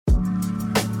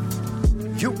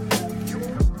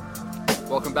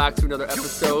welcome back to another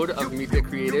episode of Meet the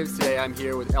Creatives. Today I'm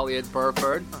here with Elliot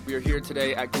Burford. We are here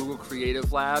today at Google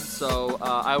Creative Lab. So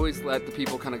I always let the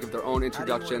people kind of give their own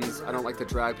introductions. I don't like to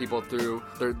drag people through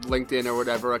their LinkedIn or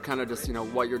whatever. I kind of just,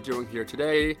 what you're doing here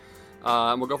today,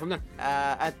 and we'll go from there.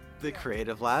 At the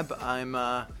Creative Lab,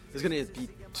 there's going to be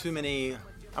too many...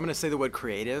 I'm going to say the word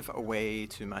creative way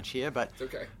too much here, but it's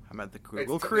okay. I'm at the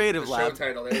Google Creative Lab. Show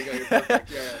title. There you go. You're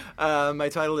perfect. Yeah. My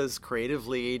title is Creative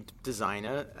Lead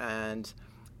Designer, and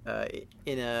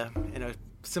in a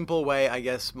simple way, I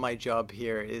guess my job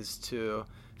here is to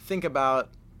think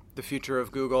about the future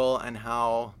of Google and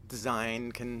how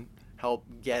design can help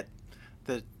get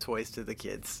the toys to the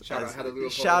kids. Shout out Heather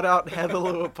Leopold. Shout out Heather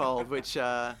Leopold, which...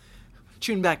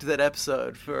 tune back to that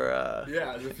episode for...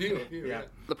 there's a few. Yeah.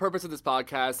 The purpose of this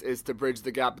podcast is to bridge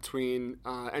the gap between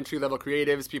entry-level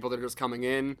creatives, people that are just coming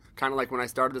in. Kind of like when I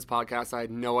started this podcast, I had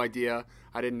no idea.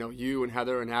 I didn't know you and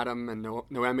Heather and Adam and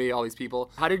Noemi, all these people.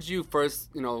 How did you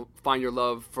first, find your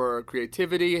love for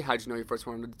creativity? How did you know you first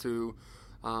wanted to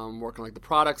work on the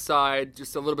product side?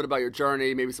 Just a little bit about your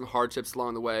journey, maybe some hardships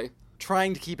along the way.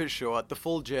 Trying to keep it short, the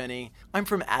full journey. I'm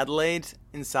from Adelaide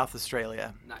in South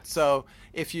Australia. Nice. So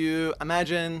if you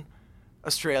imagine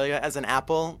Australia as an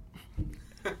apple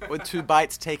with 2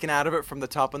 bites taken out of it from the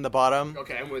top and the bottom.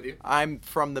 Okay, I'm with you. I'm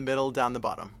from the middle down the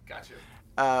bottom. Gotcha.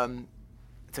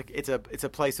 It's a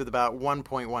place with about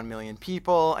 1.1 million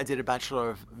people. I did a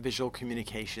Bachelor of Visual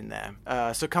Communication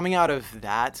there. So coming out of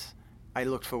that, I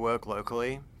looked for work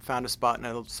locally. Found a spot in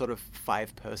a sort of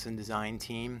 5-person design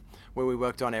team where we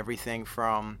worked on everything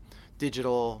from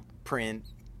digital, print,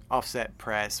 offset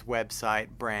press, website,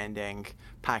 branding,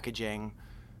 packaging,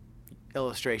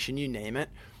 illustration, you name it.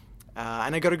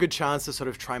 And I got a good chance to sort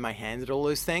of try my hand at all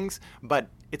those things, but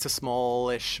it's a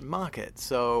smallish market.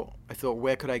 So I thought,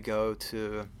 where could I go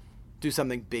to do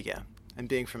something bigger? And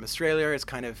being from Australia, it's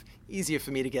kind of easier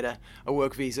for me to get a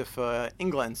work visa for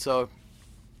England. So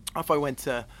off I went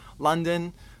to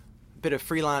London, bit of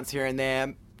freelance here and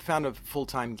there, found a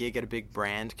full-time gig at a big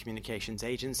brand communications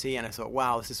agency, and I thought,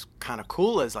 wow, this is kind of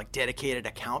cool. There's dedicated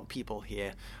account people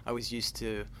here. I was used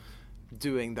to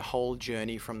doing the whole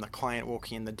journey from the client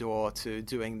walking in the door to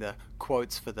doing the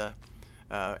quotes for the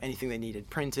anything they needed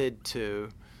printed to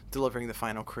delivering the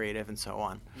final creative and so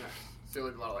on. Nice. So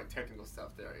a lot of technical stuff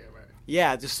there, yeah, right?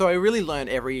 Yeah, so I really learned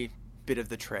every bit of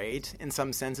the trade in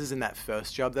some senses in that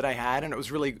first job that I had, and it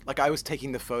was really I was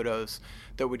taking the photos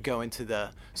that would go into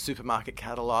the supermarket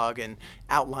catalog and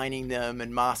outlining them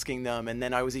and masking them, and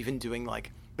then I was even doing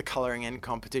the coloring in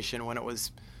competition when it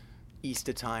was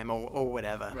Easter time or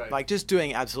whatever, right. Just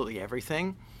doing absolutely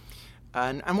everything.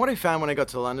 And what I found when I got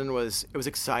to London was it was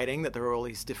exciting that there were all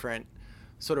these different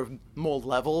sort of more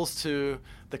levels to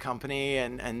the company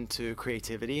and to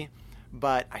creativity.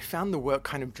 But I found the work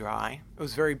kind of dry. It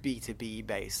was very B2B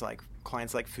based,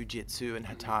 clients like Fujitsu and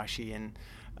Hitachi and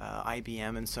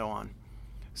IBM and so on.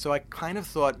 So I kind of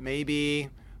thought maybe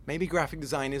graphic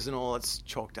design isn't all it's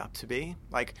chalked up to be.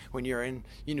 When you're in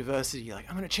university, you're I'm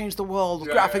going to change the world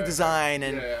with graphic design.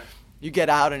 And you get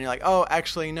out and you're oh,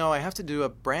 actually, no, I have to do a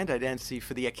brand identity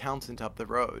for the accountant up the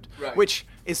road, right. Which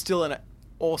is still an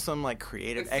awesome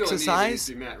creative exercise. It needs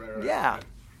to be met, right?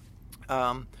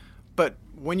 Yeah. But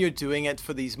when you're doing it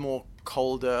for these more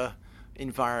colder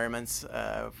environments,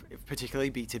 particularly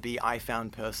B2B, I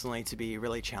found personally to be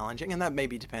really challenging. And that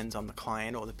maybe depends on the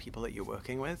client or the people that you're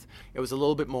working with. It was a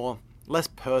little bit less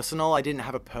personal. I didn't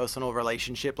have a personal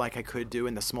relationship like I could do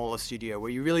in the smaller studio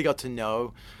where you really got to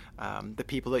know the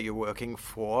people that you're working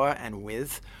for and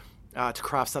with to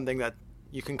craft something that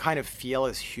you can kind of feel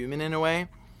as human in a way.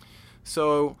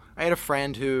 So I had a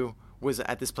friend who was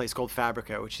at this place called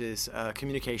Fabrica, which is a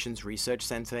communications research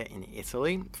center in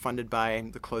Italy, funded by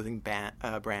the clothing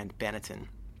brand Benetton.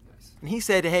 Nice. And he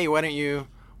said, hey, why don't you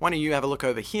have a look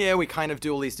over here? We kind of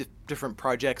do all these different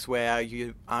projects where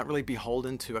you aren't really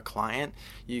beholden to a client.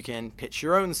 You can pitch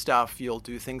your own stuff. You'll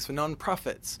do things for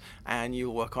non-profits, and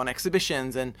you'll work on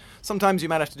exhibitions. And sometimes you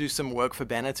might have to do some work for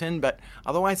Benetton, but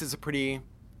otherwise it's a pretty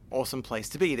awesome place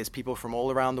to be. There's people from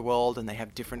all around the world, and they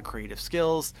have different creative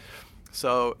skills.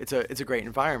 So it's a great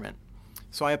environment.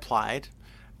 So I applied,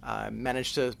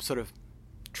 managed to sort of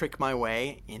trick my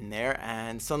way in there,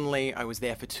 and suddenly I was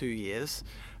there for 2 years,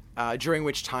 during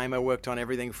which time I worked on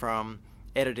everything from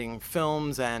editing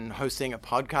films and hosting a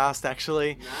podcast,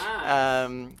 actually,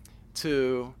 Nice.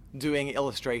 To doing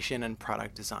illustration and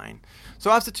product design. So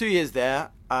after 2 years there,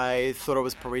 I thought it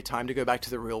was probably time to go back to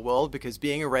the real world, because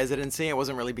being a residency, I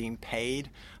wasn't really being paid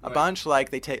a bunch.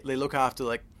 They look after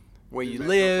where you Metro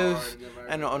live card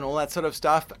and all that sort of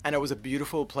stuff. And it was a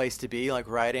beautiful place to be, like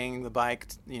riding the bike,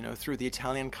 through the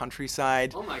Italian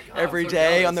countryside Oh my God, every I'm so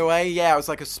day jealous. on the way. Yeah, it was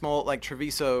like a small, like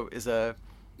Treviso is a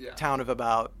Yeah. town of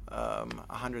about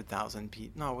 100,000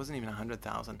 people. No, it wasn't even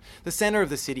 100,000. The center of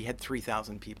the city had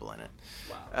 3,000 people in it.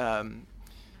 Wow.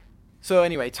 So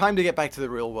anyway, time to get back to the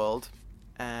real world.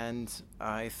 And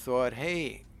I thought,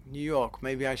 hey, New York,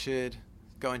 maybe I should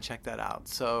go and check that out.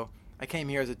 So I came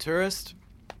here as a tourist,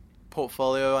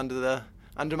 portfolio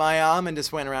under my arm, and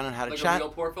just went around and had Like a chat. a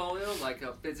real portfolio, like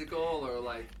a physical, or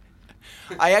like.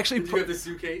 I actually Did you have the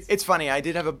suitcase? It's funny. I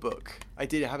did have a book. I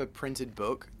did have a printed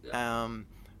book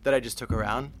that I just took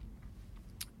around,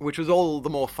 which was all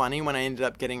the more funny when I ended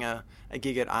up getting a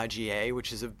gig at RGA,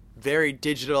 which is a very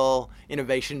digital,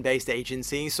 innovation-based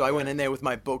agency. So I went in there with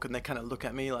my book, and they kind of look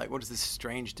at me like, "What is this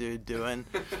strange dude doing?"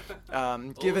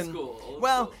 Old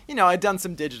school. I'd done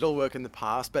some digital work in the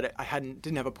past, but I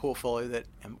didn't have a portfolio that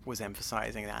was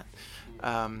emphasizing that.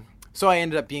 So I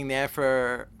ended up being there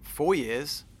for 4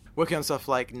 years, working on stuff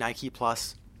like Nike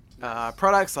Plus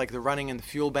products, like the Running and the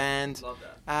Fuel Band Love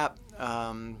that. app,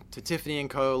 to Tiffany &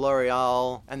 Co.,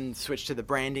 L'Oreal, and switched to the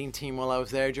branding team while I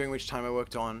was there, during which time I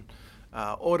worked on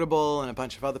Audible and a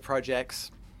bunch of other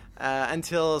projects,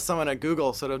 until someone at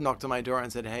Google sort of knocked on my door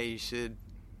and said, hey, you should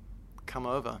come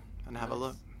over and have a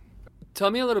look. Tell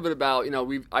me a little bit about,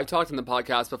 I've talked in the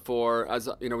podcast before, as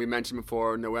we mentioned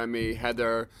before, Noemi,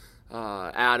 Heather,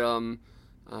 Adam,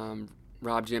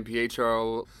 Rob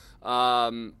Giampietro,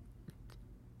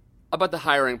 about the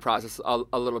hiring process a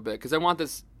little bit, because I want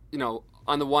this,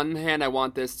 on the one hand, I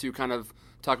want this to kind of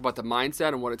talk about the mindset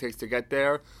and what it takes to get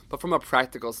there, but from a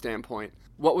practical standpoint,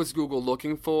 what was Google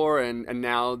looking for, and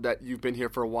now that you've been here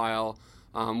for a while,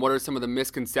 what are some of the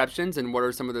misconceptions, and what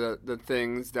are some of the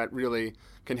things that really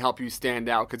can help you stand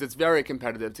out, because it's very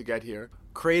competitive to get here.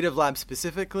 Creative Lab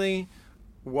specifically,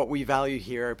 what we value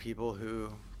here are people who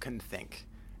can think,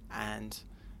 and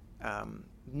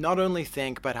not only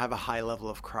think, but have a high level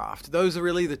of craft. Those are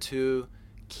really the two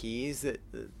keys that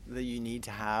you need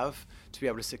to have to be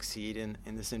able to succeed in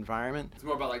this environment. It's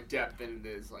more about like depth than it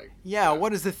is like... Yeah,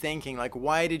 what is the thinking? Like,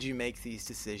 why did you make these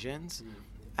decisions?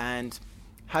 And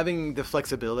having the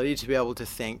flexibility to be able to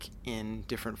think in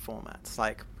different formats.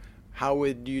 Like, how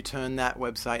would you turn that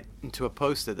website into a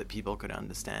poster that people could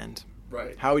understand?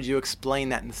 Right. How would you explain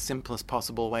that in the simplest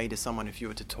possible way to someone if you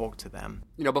were to talk to them?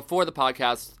 Before the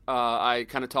podcast, I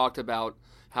kind of talked about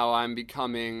how I'm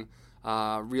becoming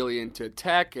really into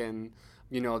tech and,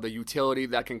 the utility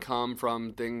that can come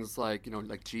from things like,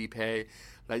 like GPay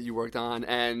that you worked on,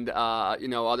 and,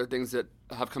 other things that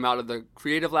have come out of the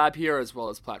Creative Lab here, as well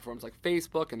as platforms like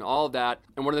Facebook and all of that.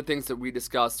 And one of the things that we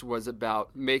discussed was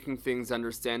about making things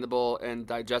understandable and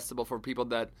digestible for people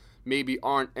that maybe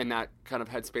aren't in that kind of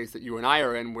headspace that you and I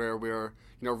are in, where we're,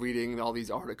 reading all these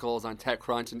articles on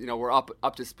TechCrunch and, we're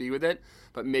up to speed with it,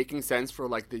 but making sense for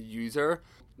like the user.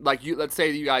 Like let's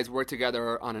say you guys work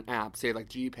together on an app, say like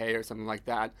GPay or something like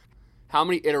that. How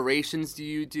many iterations do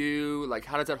you do? Like,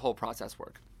 how does that whole process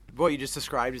work? What you just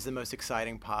described is the most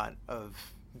exciting part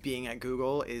of being at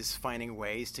Google, is finding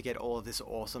ways to get all of this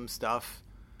awesome stuff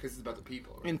Because it's about the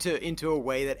people, right? into a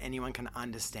way that anyone can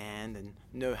understand and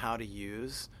know how to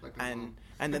use, Like and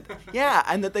that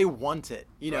and that they want it.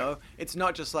 Right. It's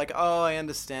not just like, oh, I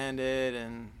understand it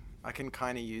and I can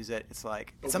kind of use it. It's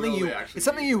like But it's something will they actually it's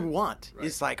something use you it? want. Right.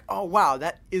 It's like, oh wow,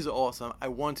 that is awesome. I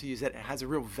want to use it. It has a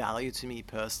real value to me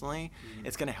personally.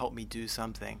 It's going to help me do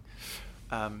something.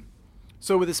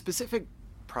 So with a specific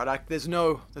product, there's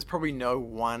probably no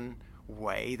one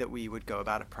way that we would go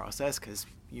about a process, because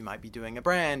you might be doing a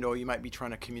brand, or you might be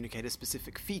trying to communicate a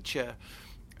specific feature.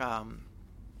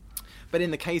 But in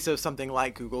the case of something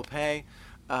like Google Pay,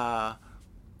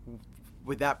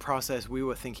 with that process, we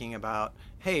were thinking about,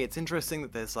 hey, it's interesting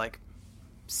that there's like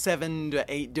 7 to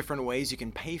 8 different ways you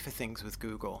can pay for things with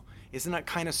Google. Isn't it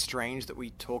kind of strange that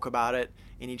we talk about it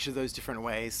in each of those different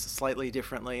ways slightly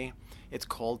differently? It's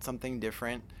called something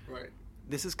different. Right.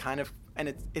 This is kind of,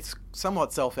 and it's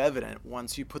somewhat self-evident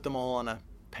once you put them all on a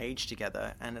page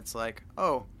together, and it's like,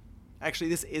 oh, actually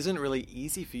this isn't really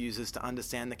easy for users to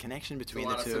understand the connection between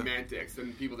the two. There's a lot of semantics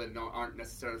and people that aren't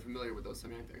necessarily familiar with those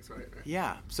semantics, right?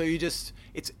 Yeah. So you just,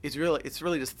 it's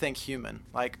really just think human.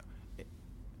 Like,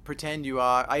 pretend you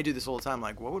are, I do this all the time,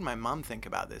 like, what would my mom think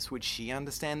about this? Would she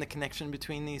understand the connection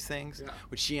between these things? Yeah.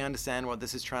 Would she understand what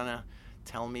this is trying to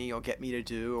tell me or get me to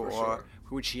do? For or sure.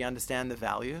 would she understand the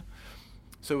value?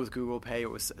 So with Google Pay, it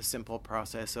was a simple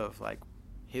process of like,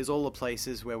 here's all the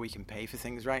places where we can pay for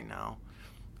things right now.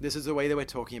 This is the way that we're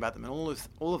talking about them in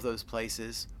all of those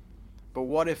places. But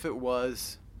what if it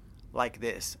was like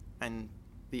this? And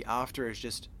the after is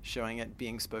just showing it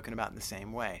being spoken about in the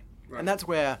same way. Right. And that's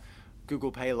where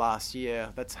Google Pay last year,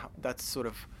 that's sort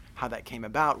of how that came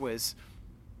about, was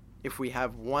if we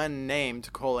have one name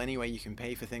to call any way you can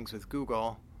pay for things with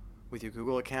Google, with your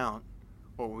Google account,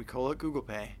 well, we call it Google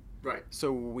Pay. Right.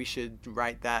 So we should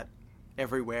write that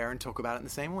everywhere and talk about it in the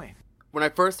same way. When I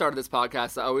first started this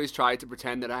podcast, I always tried to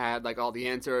pretend that I had like all the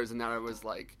answers and that I was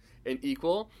like an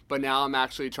equal. But now I'm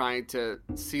actually trying to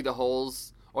see the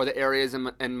holes or the areas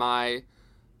in my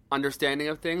understanding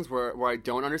of things where I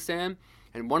don't understand.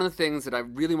 And one of the things that I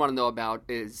really want to know about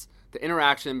is the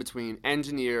interaction between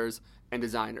engineers and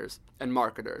designers and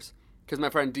marketers. Because my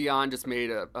friend Dion just made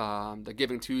the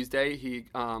Giving Tuesday. He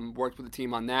worked with the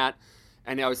team on that.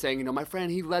 And I was saying, my friend,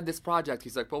 he led this project.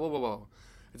 He's like, whoa, whoa, whoa, whoa.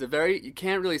 You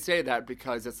can't really say that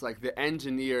because it's like the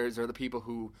engineers are the people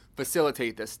who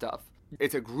facilitate this stuff.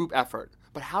 It's a group effort.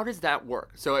 But how does that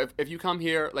work? So if you come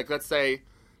here, like let's say,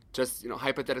 just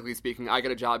hypothetically speaking, I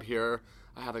get a job here.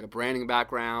 I have like a branding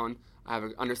background. I have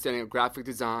an understanding of graphic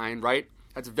design, right?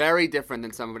 That's very different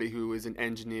than somebody who is an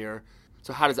engineer.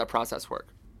 So how does that process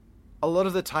work? A lot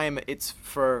of the time it's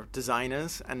for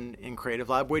designers, and in Creative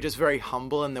Lab, we're just very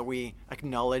humble in that we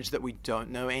acknowledge that we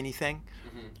don't know anything,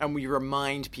 and we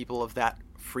remind people of that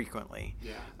frequently.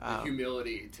 Yeah, the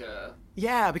humility to...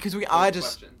 Yeah, because we are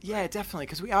just... Questions, yeah, right? Definitely,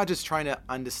 because we are just trying to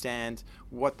understand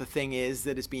what the thing is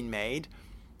that has been made.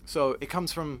 So it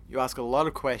comes from, you ask a lot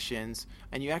of questions,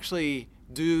 and you actually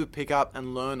do pick up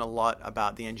and learn a lot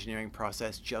about the engineering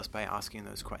process just by asking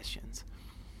those questions.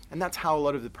 And that's how a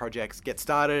lot of the projects get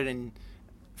started and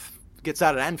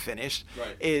finished,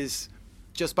 right. Is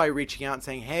just by reaching out and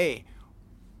saying, hey,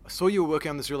 I saw you were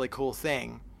working on this really cool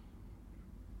thing.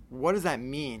 What does that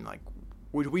mean? Like,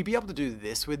 would we be able to do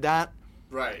this with that?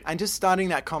 Right. And just starting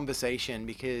that conversation,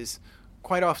 because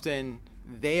quite often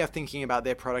they are thinking about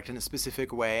their product in a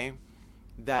specific way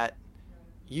that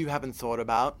you haven't thought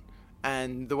about,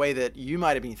 and the way that you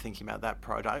might have been thinking about that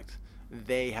product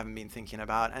they haven't been thinking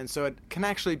about, and so it can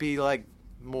actually be like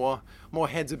more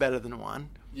heads are better than one.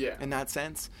 Yeah. In that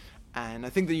sense. And I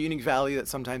think the unique value that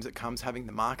sometimes it comes having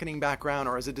the marketing background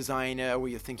or as a designer where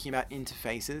you're thinking about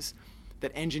interfaces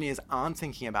that engineers aren't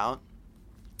thinking about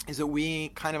is that we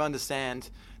kind of understand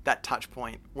that touch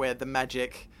point where the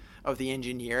magic of the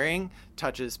engineering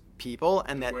touches people,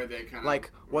 and that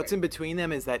like what's in between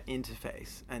them is that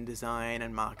interface and design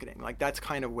and marketing. Like that's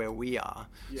kind of where we are.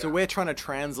 Yeah. So we're trying to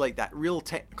translate that real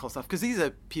technical stuff, because these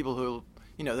are people who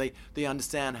they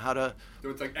understand how to... So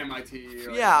it's like MIT.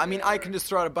 I can just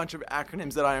throw out a bunch of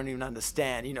acronyms that I don't even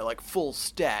understand, like full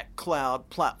stack, cloud,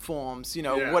 platforms,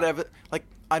 whatever. Like,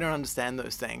 I don't understand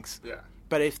those things. Yeah.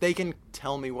 But if they can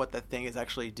tell me what that thing is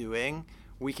actually doing,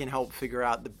 we can help figure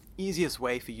out the easiest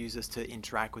way for users to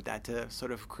interact with that to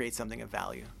sort of create something of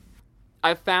value.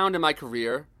 I've found in my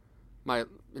career, my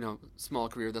small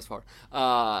career thus far,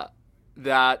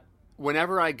 that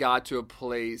whenever I got to a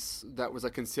place that was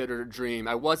considered a dream,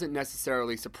 I wasn't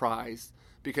necessarily surprised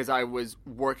because I was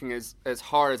working as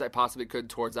hard as I possibly could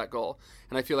towards that goal.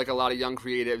 And I feel like a lot of young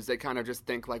creatives, they kind of just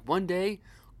think like one day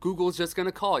Google's just going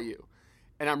to call you.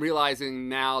 And I'm realizing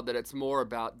now that it's more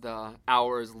about the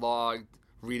hours logged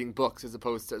reading books as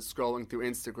opposed to scrolling through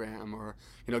Instagram or,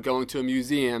 going to a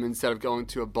museum instead of going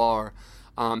to a bar.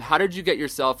 How did you get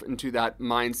yourself into that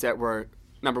mindset where,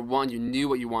 number one, you knew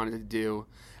what you wanted to do,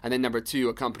 and then number two,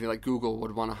 a company like Google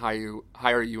would want to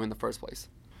hire you in the first place?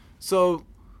 So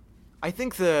I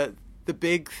think the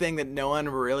big thing that no one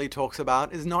really talks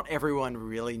about is not everyone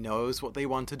really knows what they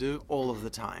want to do all of the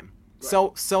time,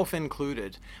 right. Self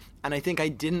included. And I think I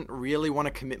didn't really want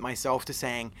to commit myself to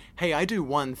saying, hey, I do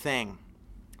one thing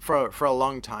for a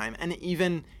long time. And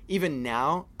even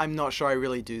now, I'm not sure I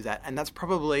really do that. And that's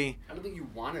probably... I don't think you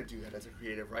want to do that as a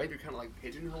creative, right? You're kind of like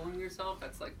pigeonholing yourself.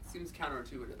 That's seems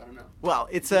counterintuitive. I don't know. Well,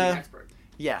 it's you're an expert.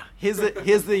 Yeah. Here's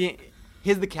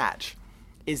the catch,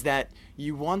 is that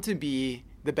you want to be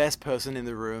the best person in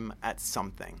the room at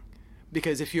something.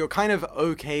 Because if you're kind of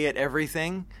okay at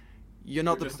everything... You're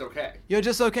just okay. You're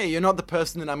just okay. You're not the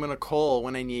person that I'm going to call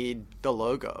when I need the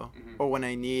logo or when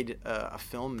I need a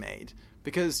film made,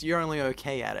 because you're only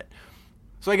okay at it.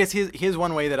 So I guess here's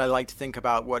one way that I like to think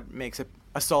about what makes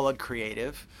a solid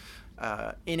creative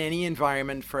in any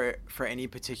environment for any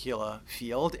particular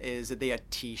field is that they are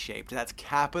T-shaped. That's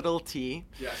capital T.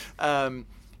 Yes.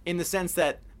 In the sense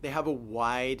that they have a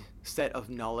wide set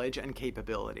of knowledge and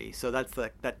capability. So that's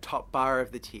that top bar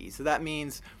of the T. So that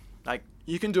means like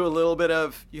you can do a little bit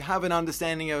of, you have an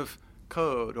understanding of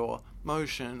code or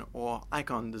motion or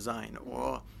icon design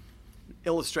or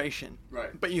illustration. Right.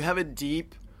 But you have a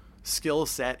deep skill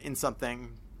set in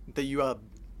something that you are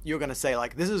you're going to say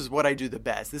like, this is what I do the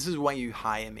best. This is why you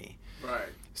hire me. Right.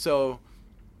 So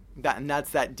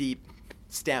that's that deep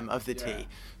stem of the Yeah. T.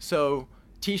 So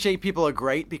T-shaped people are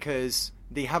great because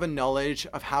they have a knowledge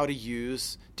of how to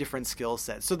use different skill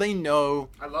sets. So they know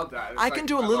I love that. I can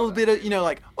do a little bit of,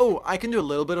 like, I can do a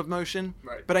little bit of motion,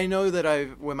 Right. but I know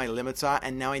that where my limits are,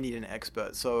 and now I need an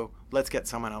expert. So let's get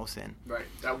someone else in. Right.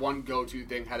 That one go-to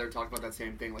thing. Heather talked about that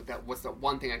same thing. Like that. What's the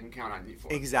one thing I can count on you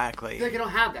for? Exactly. I feel like I don't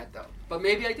have that though, but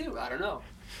maybe I do. I don't know.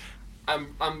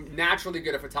 I'm naturally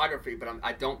good at photography, but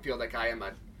I don't feel like I am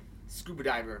a scuba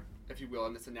diver, if you will,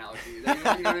 in this analogy. You know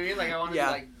what I mean? Like I want to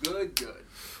Yeah. be like good.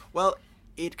 Well,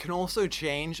 it can also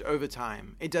change over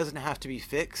time. It doesn't have to be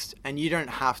fixed, and you don't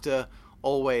have to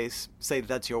always say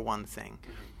that's your one thing.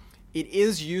 It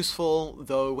is useful,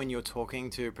 though, when you're talking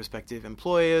to prospective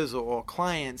employers or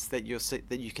clients that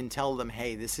you can tell them,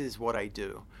 hey, this is what I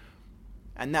do.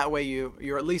 And that way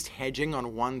you're at least hedging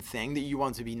on one thing that you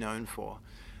want to be known for.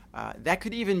 That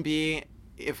could even be,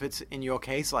 if it's in your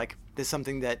case, like there's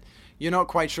something that you're not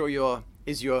quite sure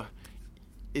is your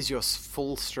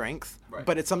full strength, Right.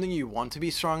 but it's something you want to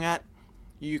be strong at.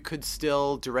 You could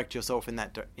still direct yourself in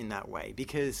that way,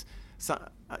 because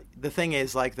the thing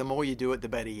is, like, the more you do it, the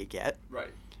better you get. Right.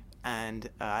 And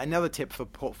another tip for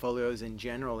portfolios in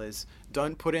general is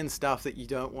don't put in stuff that you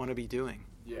don't want to be doing.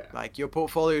 Yeah. Like, your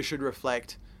portfolio should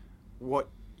reflect what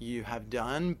you have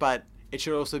done, but it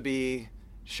should also be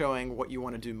showing what you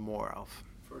want to do more of.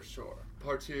 For sure.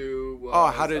 Part 2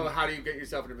 was, how do you get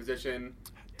yourself in a position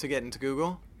to get into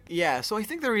Google? Yeah, so I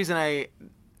think the reason I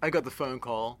got the phone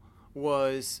call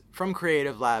was from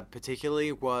Creative Lab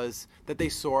particularly, was that they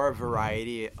saw a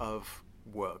variety of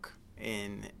work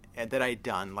that I'd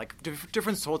done, like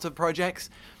different sorts of projects,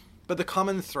 but the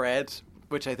common thread,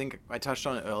 which I think I touched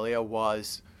on earlier,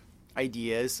 was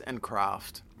ideas and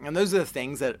craft. And those are the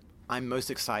things that I'm most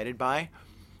excited by.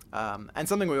 And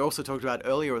something we also talked about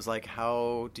earlier was like,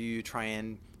 how do you try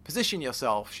and position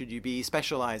yourself? Should you be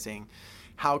specializing?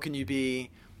 How can you be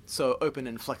so open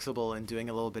and flexible and doing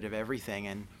a little bit of everything?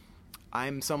 And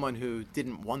I'm someone who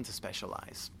didn't want to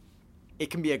specialize. It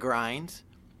can be a grind,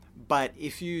 but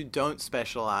if you don't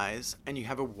specialize and you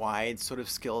have a wide sort of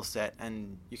skill set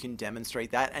and you can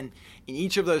demonstrate that, and in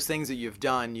each of those things that you've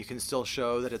done, you can still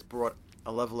show that it's brought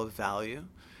a level of value,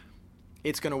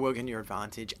 it's going to work in your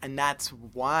advantage. And that's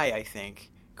why I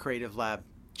think Creative Lab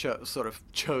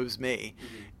chose me,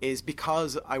 is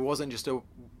because I wasn't just a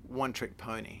one-trick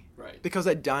pony. Right. Because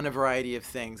I'd done a variety of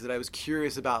things that I was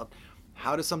curious about.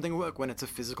 How does something work when it's a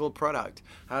physical product?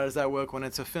 How does that work when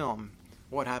it's a film?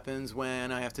 What happens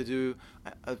when I have to do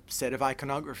a set of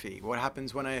iconography? What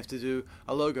happens when I have to do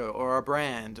a logo or a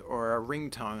brand or a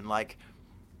ringtone? Like,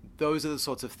 those are the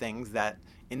sorts of things that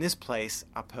in this place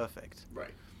are perfect.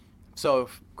 Right. So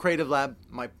Creative Lab,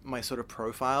 my sort of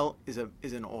profile is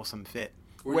an awesome fit.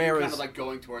 Were you kind of like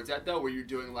going towards that though? Were you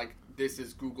doing like, this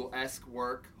is Google-esque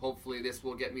work, hopefully this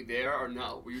will get me there, or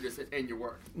no? Were you just in your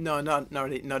work? No,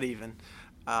 not even.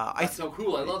 That's so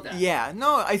cool. I love that. Yeah,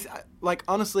 no, I like,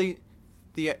 honestly,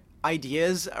 the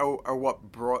ideas are what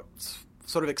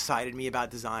sort of excited me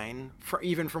about design,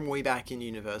 even from way back in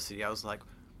university. I was like,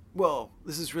 whoa,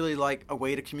 this is really like a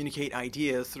way to communicate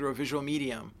ideas through a visual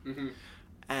medium. Mm-hmm.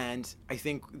 And I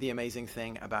think the amazing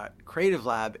thing about Creative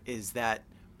Lab is that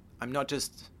I'm not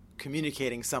just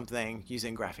communicating something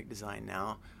using graphic design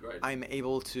now. Right. I'm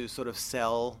able to sort of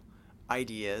sell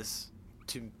ideas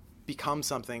to become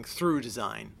something through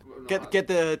design. Get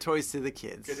the toys to the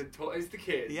kids. Get the toys to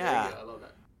kids. Yeah. I love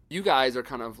that. You guys are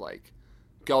kind of like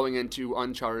going into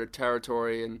uncharted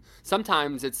territory, and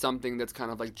sometimes it's something that's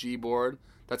kind of like Gboard,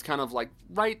 that's kind of like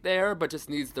right there, but just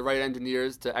needs the right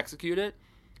engineers to execute it.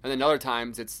 And then other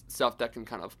times it's stuff that can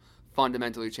kind of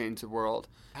fundamentally change the world.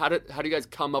 How do you guys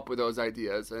come up with those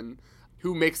ideas, and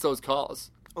who makes those calls?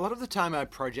 A lot of the time our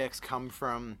projects come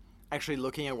from actually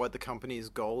looking at what the company's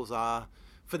goals are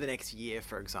for the next year,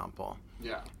 for example.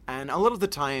 Yeah. And a lot of the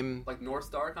time, Like North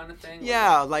Star kind of thing?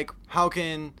 yeah, like how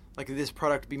can like this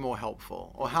product be more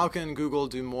helpful, or how can Google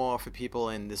do more for people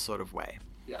in this sort of way?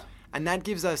 Yeah. And that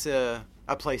gives us a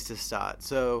place to start.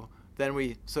 So then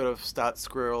we sort of start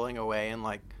squirreling away and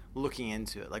like looking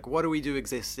into it. Like, what do we do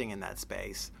existing in that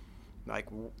space? Like,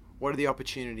 what are the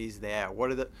opportunities there?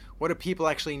 What are people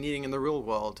actually needing in the real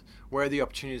world? Where are the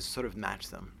opportunities to sort of match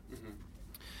them? Mm-hmm.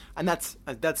 And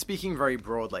that's speaking very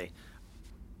broadly.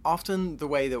 Often the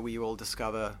way that we will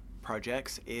discover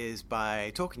projects is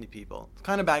by talking to people. It's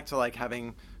kind of back to like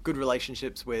having good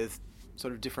relationships with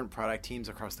sort of different product teams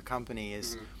across the company,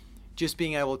 is just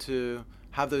being able to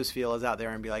have those feelers out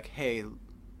there and be like, hey,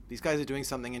 these guys are doing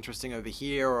something interesting over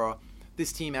here, or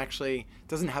this team actually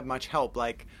doesn't have much help.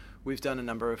 Like, we've done a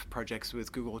number of projects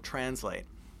with Google Translate,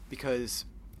 because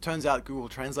it turns out Google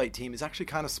Translate team is actually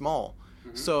kind of small.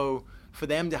 Mm-hmm. So for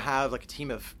them to have like a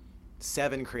team of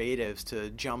 7 creatives to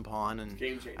jump on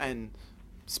and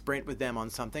sprint with them on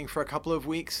something for a couple of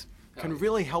weeks can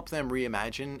really help them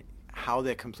reimagine how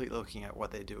they're completely looking at what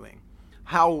they're doing.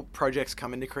 How projects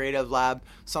come into Creative Lab,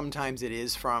 sometimes it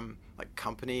is from like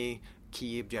company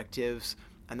key objectives,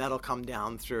 and that'll come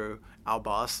down through our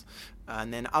boss.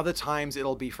 And then other times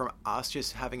it'll be from us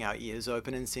just having our ears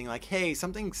open and seeing like, hey,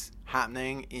 something's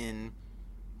happening in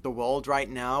the world right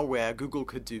now where Google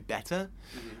could do better.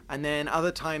 Mm-hmm. And then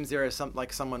other times there are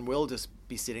someone will just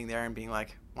be sitting there and being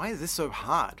like, why is this so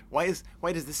hard? Why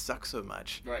does this suck so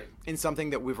much? Right. In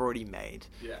something that we've already made.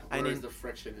 Yeah. Where is the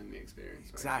friction in the experience?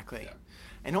 Right? Exactly. Yeah.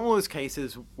 In all those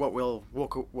cases, what we'll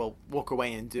walk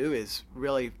away and do is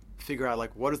really figure out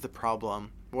like, what is the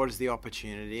problem, what is the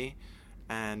opportunity,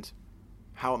 and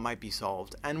how it might be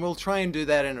solved. And we'll try and do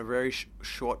that in a very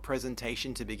short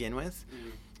presentation to begin with,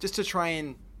 just to try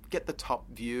and get the top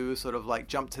view, sort of like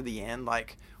jump to the end,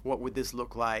 like what would this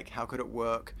look like, how could it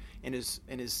work in as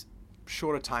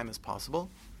short a time as possible.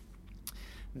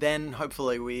 Then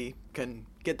hopefully we can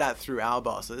get that through our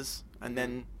bosses and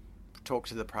then talk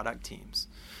to the product teams.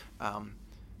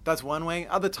 That's one way.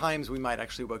 Other times we might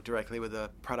actually work directly with a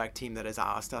product team that has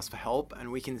asked us for help,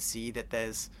 and we can see that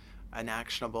there's an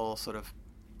actionable sort of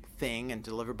thing and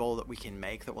deliverable that we can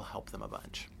make that will help them a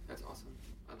bunch. That's awesome.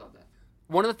 I love that.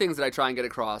 One of the things that I try and get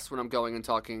across when I'm going and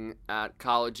talking at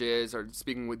colleges or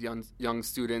speaking with young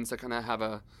students, I kind of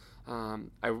have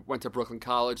I went to Brooklyn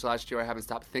College last year. I haven't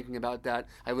stopped thinking about that.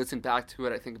 I listen back to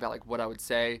it. I think about like what I would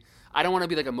say. I don't want to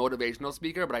be like a motivational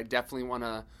speaker, but I definitely want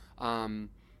to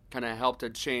kind of help to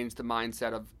change the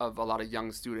mindset of a lot of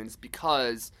young students,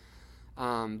 because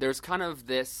there's kind of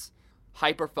this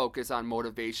hyper focus on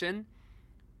motivation,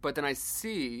 but then I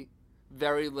see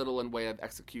very little in way of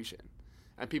execution.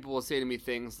 And people will say to me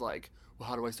things like, well,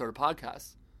 how do I start a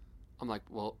podcast? I'm like,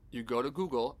 well, you go to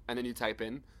Google and then you type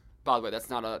in, by the way, that's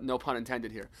no pun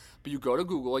intended here, but you go to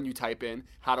Google and you type in,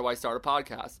 how do I start a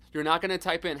podcast? You're not going to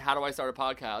type in, how do I start a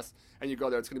podcast? And you go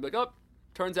there, it's going to be like, oh,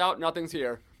 turns out nothing's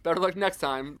here. Better luck next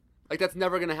time. Like, that's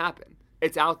never going to happen.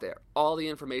 It's out there. All the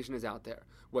information is out there.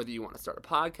 Whether you want to start a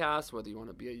podcast, whether you want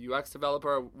to be a UX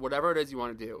developer, whatever it is you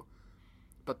want to do.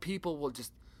 But people will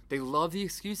they love the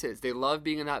excuses. They love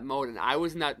being in that mode. And I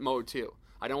was in that mode too.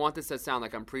 I don't want this to sound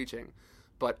like I'm preaching,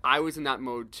 but I was in that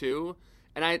mode too.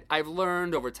 And I've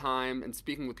learned over time and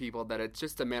speaking with people that it's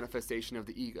just a manifestation of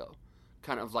the ego.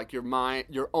 Kind of like your mind,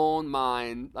 your own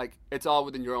mind, like it's all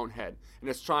within your own head. And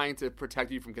it's trying to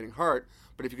protect you from getting hurt.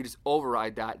 But if you could just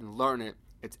override that and learn it,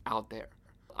 it's out there.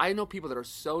 I know people that are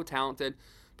so talented,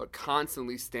 but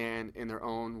constantly stand in their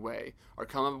own way or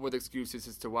come up with excuses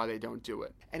as to why they don't do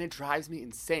it. And it drives me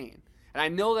insane. And I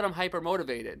know that I'm hyper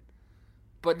motivated,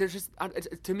 but there's just,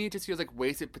 to me, it just feels like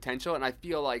wasted potential. And I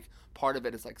feel like part of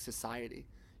it is like society.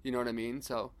 You know what I mean?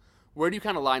 So where do you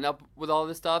kind of line up with all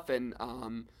this stuff? And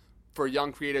for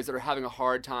young creatives that are having a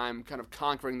hard time kind of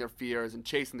conquering their fears and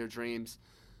chasing their dreams,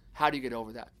 how do you get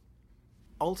over that?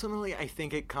 Ultimately, I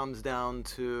think it comes down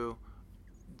to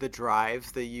the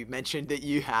drive that you mentioned that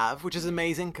you have, which is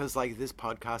amazing, because like this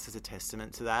podcast is a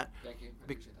testament to that. Thank you.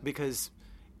 That. Because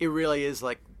it really is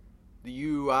like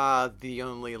you are the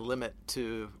only limit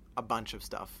to a bunch of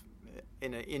stuff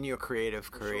in your creative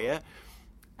career. Sure.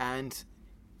 And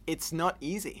it's not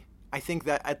easy. I think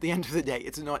that at the end of the day,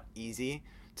 it's not easy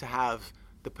to have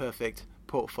the perfect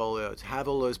portfolio, to have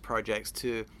all those projects,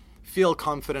 to feel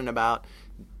confident about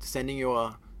sending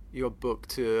your book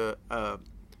to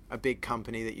a big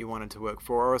company that you wanted to work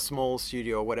for, or a small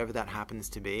studio, or whatever that happens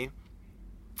to be.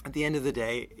 At the end of the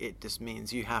day, it just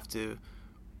means you have to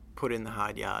put in the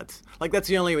hard yards. Like, that's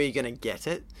the only way you're going to get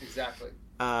it. Exactly.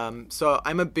 So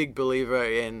I'm a big believer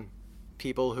in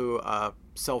people who are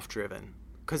self-driven,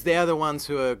 because they're the ones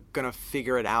who are going to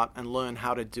figure it out and learn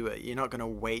how to do it. You're not going to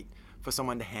wait for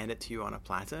someone to hand it to you on a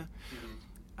platter.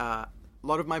 Mm-hmm. A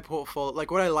lot of my portfolio,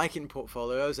 like what I like in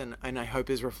portfolios, and I hope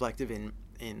is reflective in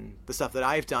the stuff that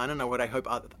I've done, and what I hope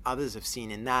others have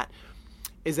seen in that,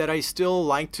 is that I still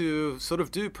like to sort of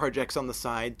do projects on the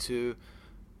side to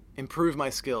improve my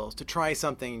skills, to try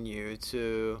something new,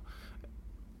 to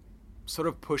sort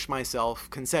of push myself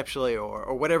conceptually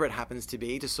or whatever it happens to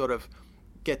be, to sort of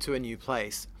get to a new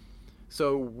place.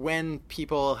 So when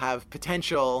people have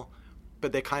potential,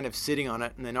 but they're kind of sitting on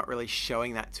it and they're not really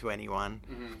showing that to anyone,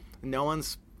 mm-hmm. no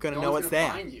one's going to know what's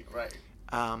there. Find you, right.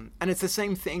 And it's the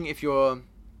same thing if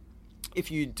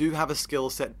you do have a skill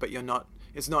set, but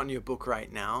it's not in your book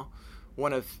right now.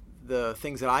 One of the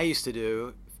things that I used to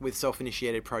do with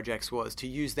self-initiated projects was to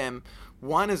use them,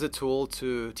 one, as a tool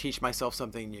to teach myself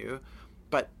something new,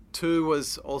 but two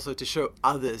was also to show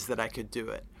others that I could do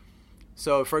it.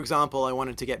 So, for example, I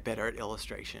wanted to get better at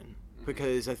illustration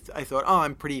because I thought, oh,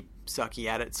 I'm pretty sucky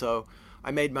at it. So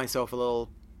I made myself a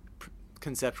little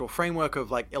conceptual framework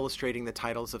of like illustrating the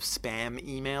titles of spam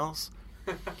emails.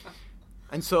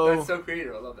 And so that's so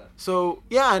creative. I love that. So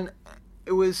yeah, and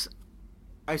it was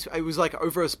like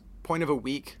over a point of a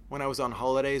week when I was on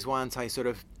holidays once, I sort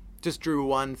of just drew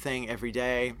one thing every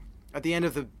day. At the end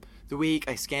of the week,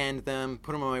 I scanned them,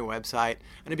 put them on my website,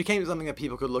 and it became something that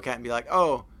people could look at and be like,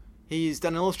 oh, he's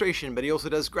done illustration, but he also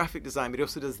does graphic design, but he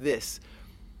also does this.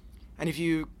 And if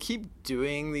you keep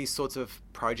doing these sorts of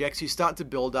projects, you start to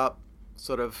build up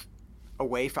sort of a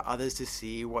way for others to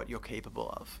see what you're capable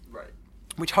of. Right.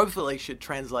 Which hopefully should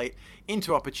translate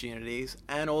into opportunities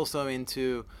and also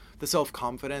into the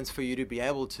self-confidence for you to be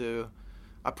able to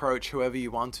approach whoever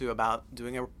you want to about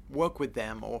doing a work with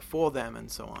them or for them and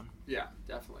so on. Yeah,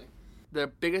 definitely. The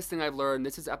biggest thing I've learned,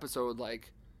 this is episode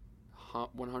like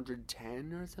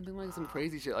 110 or something like some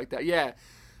crazy shit like that. Yeah.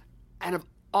 And of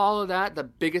all of that, the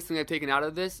biggest thing I've taken out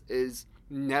of this is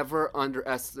never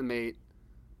underestimate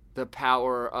the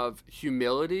power of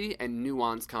humility and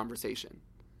nuanced conversation.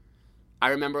 I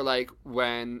remember like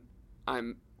when I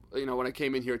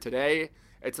came in here today,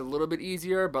 it's a little bit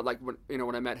easier, but like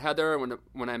when I met Heather,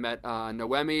 when I met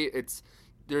Noemi,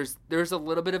 there's a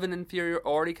little bit of an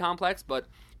inferiority complex, but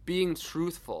being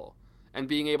truthful and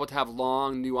being able to have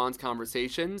long, nuanced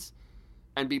conversations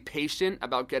and be patient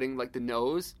about getting like the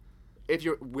no's, if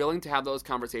you're willing to have those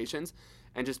conversations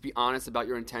and just be honest about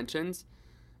your intentions,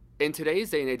 in today's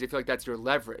day and age, I feel like that's your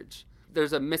leverage.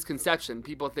 There's a misconception.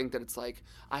 People think that it's like,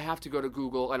 I have to go to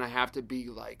Google and I have to be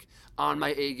like on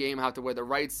my A game, I have to wear the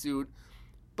right suit.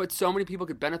 But so many people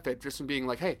could benefit just from being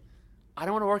like, hey, I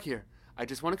don't want to work here. I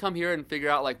just want to come here and figure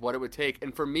out like what it would take.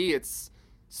 And for me, it's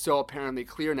so apparently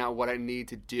clear now what I need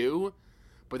to do.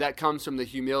 But that comes from the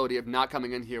humility of not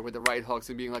coming in here with the right hooks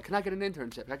and being like, can I get an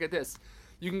internship? Can I get this?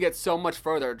 You can get so much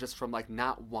further just from like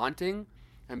not wanting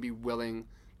and be willing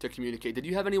to communicate. Did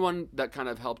you have anyone that kind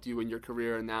of helped you in your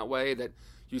career in that way that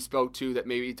you spoke to that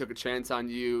maybe took a chance on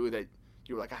you that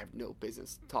you were like, I have no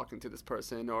business talking to this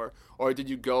person? Or did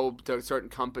you go to certain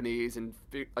companies and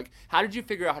like, how did you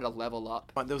figure out how to level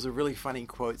up? There was a really funny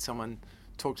quote someone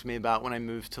talked to me about when I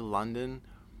moved to London,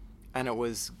 and it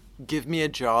was, give me a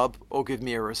job or give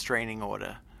me a restraining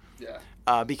order.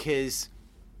 Yeah. Because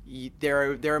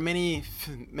there are many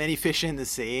fish in the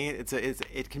sea.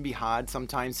 It can be hard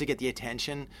sometimes to get the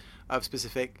attention of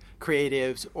specific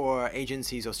creatives or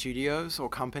agencies or studios or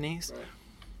companies. Right.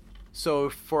 So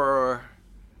for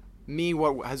me,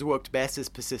 what has worked best is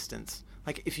persistence.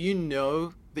 Like if you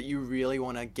know that you really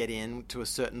want to get into a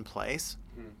certain place,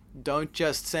 don't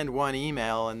just send one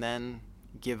email and then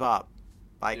give up.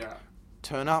 Like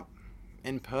turn up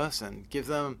in person. Give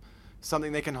them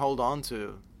something they can hold on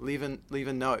to. Leave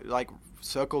a note. Like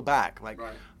circle back. Like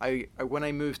I when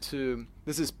I moved to,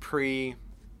 this is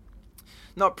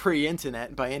not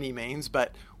pre-internet by any means,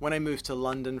 but when I moved to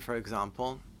London, for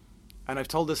example, and I've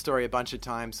told this story a bunch of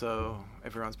times, so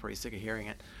everyone's probably sick of hearing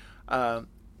it.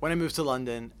 When I moved to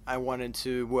London, I wanted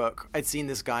to work. I'd seen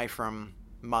this guy from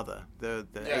Mother, the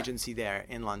agency there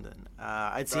in London.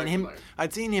 I'd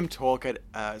seen him talk at.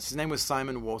 His name was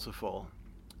Simon Waterfall.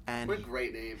 And what a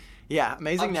great name. Yeah,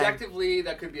 amazing name. Objectively,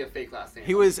 that could be a fake last name.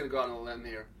 He was going to go out on a limb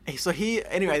here. So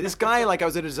anyway, this guy, like I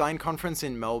was at a design conference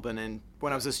in Melbourne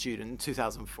when I was a student in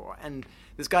 2004, and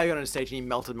this guy got on stage and he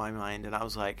melted my mind, and I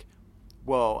was like,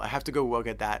 whoa, I have to go work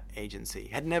at that agency.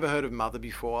 Had never heard of Mother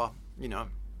before,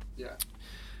 Yeah.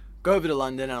 Go over to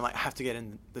London, and I'm like, I have to get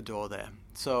in the door there.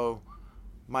 So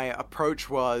my approach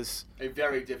was a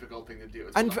very difficult thing to do.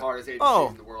 It's one of the hardest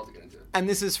agencies in the world to get into. And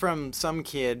this is from some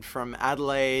kid from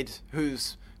Adelaide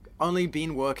who's only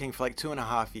been working for like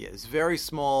 2.5 years. Very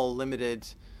small, limited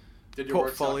Did your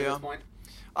portfolio. Work suck at this point?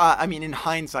 I mean, in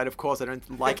hindsight, of course, I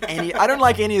don't like any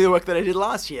of the work that I did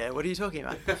last year. What are you talking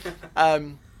about?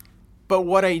 But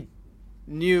what I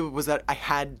knew was that I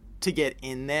had to get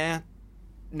in there,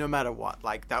 no matter what.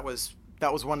 Like that was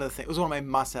one of the things. It was one of my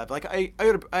must-have. Like I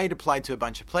had applied to a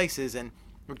bunch of places and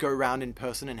would go around in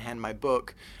person and hand my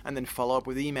book and then follow up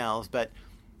with emails. But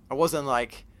I wasn't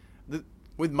like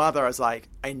with Mother. I was like,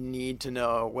 I need to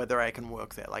know whether I can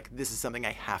work there. Like this is something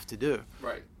I have to do.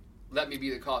 Right. Let me be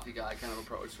the coffee guy kind of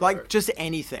approach. Like just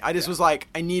anything. I just was like,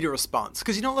 I need a response.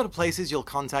 Because a lot of places you'll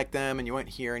contact them and you won't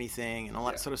hear anything and all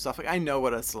that sort of stuff. Like I know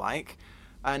what it's like.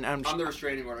 And I'm the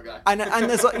restraining order guy. And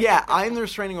there's I'm the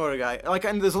restraining order guy. Like,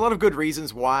 and there's a lot of good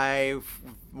reasons why,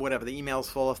 whatever, the emails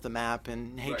fall off the map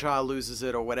and HR loses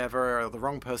it or whatever, or the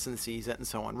wrong person sees it and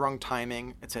so on, wrong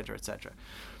timing, etc., etc.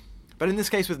 But in this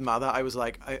case with Mother, I was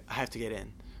like, I have to get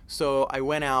in. So I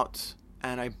went out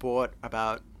and I bought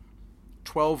about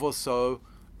 12 or so,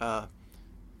 what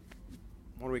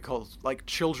do we call it? Like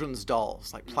children's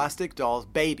dolls, like plastic dolls,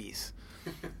 babies.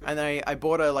 And I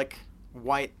bought a like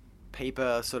white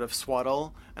paper sort of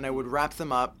swaddle, and I would wrap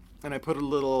them up, and I put a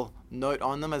little note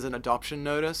on them as an adoption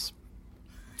notice.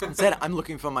 And said, I'm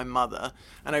looking for my mother.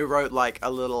 And I wrote like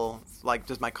a little, like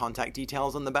just my contact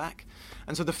details on the back.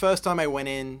 And so the first time I went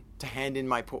in to hand in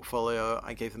my portfolio,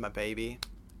 I gave them a baby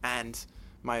and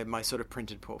my sort of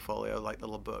printed portfolio, like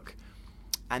little book.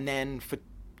 And then for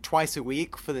twice a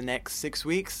week for the next 6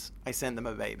 weeks, I sent them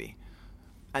a baby.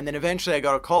 And then eventually I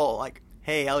got a call like,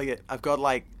 hey, Elliot, I've got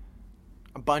like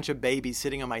a bunch of babies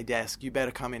sitting on my desk. You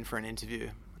better come in for an interview.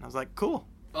 And I was like, cool.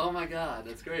 Oh my God,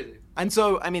 that's crazy. And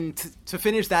so, I mean, to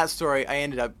finish that story, I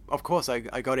ended up, of course, I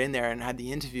got in there and had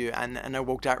the interview, and I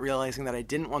walked out realizing that I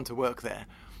didn't want to work there.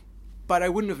 But I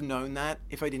wouldn't have known that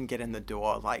if I didn't get in the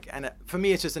door. Like, and for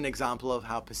me, it's just an example of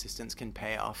how persistence can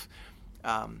pay off,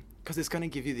 because it's going to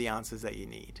give you the answers that you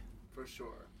need. For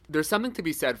sure. There's something to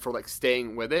be said for like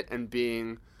staying with it and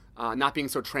being not being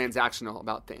so transactional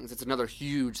about things. It's another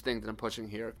huge thing that I'm pushing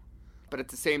here. But at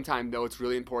the same time, though, it's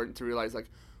really important to realize like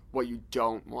what you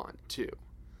don't want to.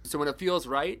 So when it feels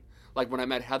right, like when I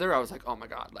met Heather, I was like, oh my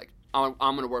God, like I'm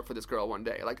going to work for this girl one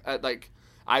day. Like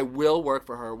I will work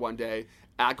for her one day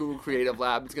at Google Creative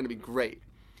Lab. It's going to be great.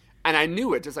 And I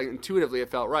knew it, just like intuitively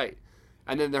it felt right.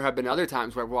 And then there have been other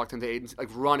times where I've walked into the agency, like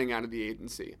running out of the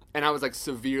agency. And I was like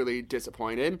severely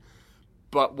disappointed.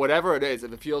 But whatever it is,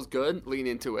 if it feels good, lean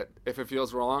into it. If it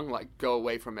feels wrong, like go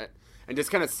away from it. And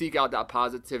just kind of seek out that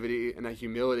positivity and that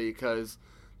humility, because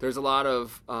there's a lot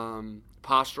of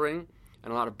posturing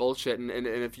and a lot of bullshit. And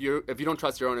if you don't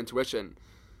trust your own intuition,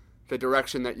 the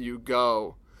direction that you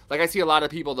go, like I see a lot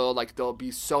of people though, like they'll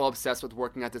be so obsessed with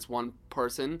working at this one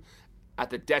person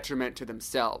at the detriment to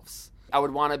themselves. I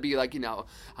would want to be like,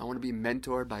 I want to be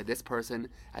mentored by this person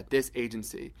at this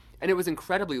agency. And it was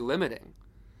incredibly limiting.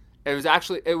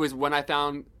 It was when I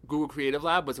found Google Creative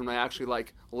Lab was when I actually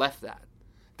like left that.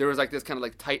 There was like this kind of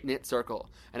like tight-knit circle,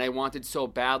 and I wanted so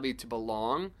badly to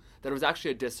belong that it was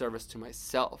actually a disservice to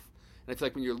myself. And I feel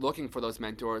like when you're looking for those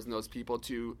mentors and those people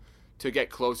to get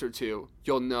closer to,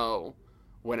 you'll know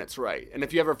when it's right. And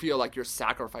if you ever feel like you're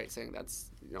sacrificing,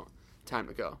 that's, time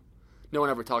to go. No one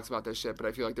ever talks about this shit, but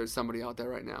I feel like there's somebody out there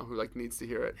right now who like needs to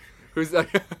hear it. Who's like,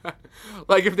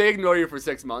 like if they ignore you for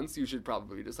 6 months, you should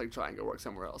probably just like try and go work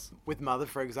somewhere else. With Mother,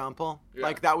 for example,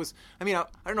 like that was, I mean, I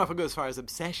don't know if it goes as far as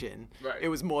obsession. Right. It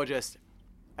was more just,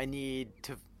 I need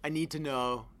to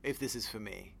know if this is for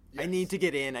me. Yes. I need to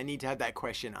get in. I need to have that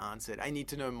question answered. I need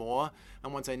to know more.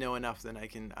 And once I know enough, then I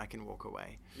can walk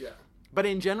away. Yeah. But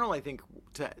in general, I think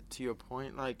to your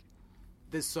point, like,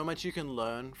 there's so much you can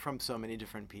learn from so many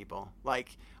different people.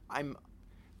 Like, I'm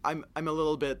a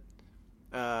little bit,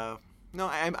 I'm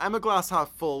a glass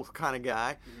half full kind of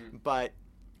guy, but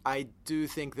I do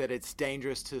think that it's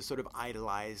dangerous to sort of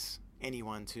idolize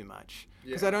anyone too much.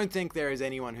 Because I don't think there is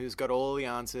anyone who's got all the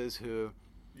answers, who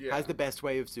has the best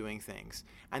way of doing things,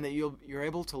 and that you're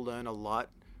able to learn a lot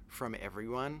from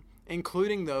everyone,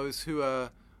 including those who are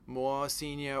more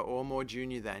senior or more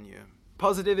junior than you.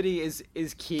 Positivity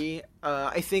is key.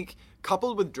 I think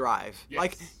coupled with drive. Yes.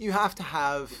 Like you have to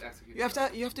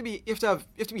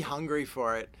be hungry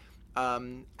for it,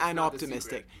 and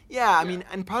optimistic. Yeah, I mean,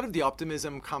 and part of the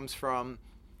optimism comes from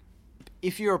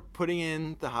if you're putting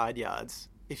in the hard yards,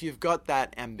 if you've got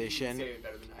that ambition,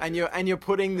 and you're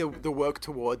putting the work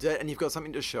towards it, and you've got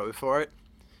something to show for it,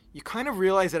 you kind of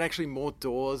realize that actually more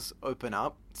doors open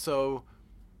up. So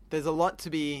there's a lot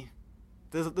to be.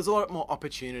 There's a lot more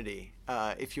opportunity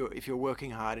if you're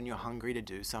working hard and you're hungry to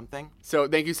do something. So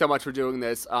thank you so much for doing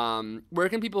this. Where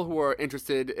can people who are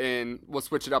interested in, we'll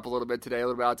switch it up a little bit today, a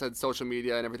little bit outside social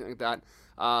media and everything like that,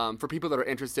 for people that are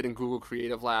interested in Google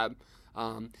Creative Lab,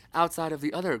 outside of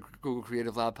the other Google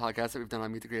Creative Lab podcasts that we've done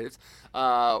on Meet the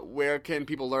Creatives, where can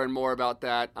people learn more about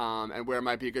that, and where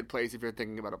might be a good place if you're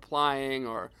thinking about applying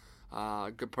or a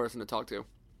good person to talk to?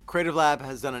 Creative Lab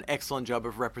has done an excellent job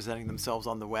of representing themselves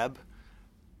on the web.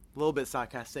 A little bit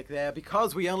sarcastic there,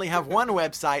 because we only have one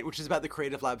website, which is about the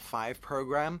Creative Lab 5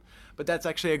 program, but that's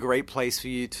actually a great place for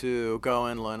you to go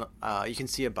and learn. You can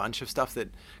see a bunch of stuff that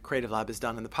Creative Lab has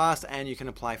done in the past, and you can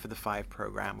apply for the 5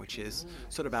 program, which is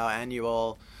sort of our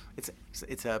annual,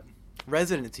 it's a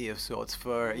residency of sorts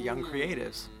for young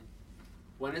creatives.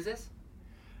 When is this?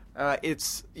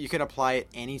 You can apply it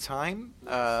anytime.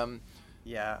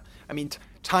 Yeah, I mean,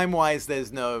 time-wise,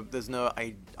 there's no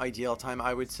ideal time.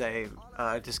 I would say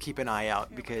just keep an eye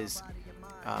out because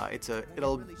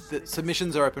the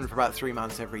submissions are open for about 3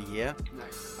 months every year.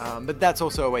 Nice. But that's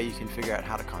also a way you can figure out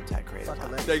how to contact Creative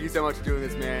Lab. Thank you so much for doing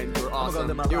this, man. You were awesome.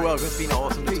 You're welcome. It's been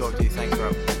awesome to talk to you. Thanks,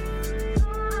 bro.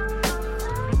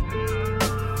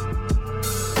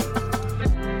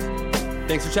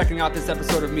 Thanks for checking out this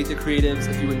episode of Meet the Creatives.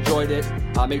 If you enjoyed it,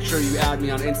 make sure you add me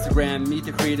on Instagram, Meet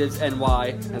the Creatives NY,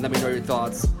 and let me know your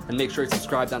thoughts. And make sure you're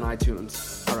subscribed on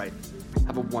iTunes. All right.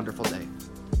 Have a wonderful day.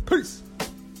 Peace.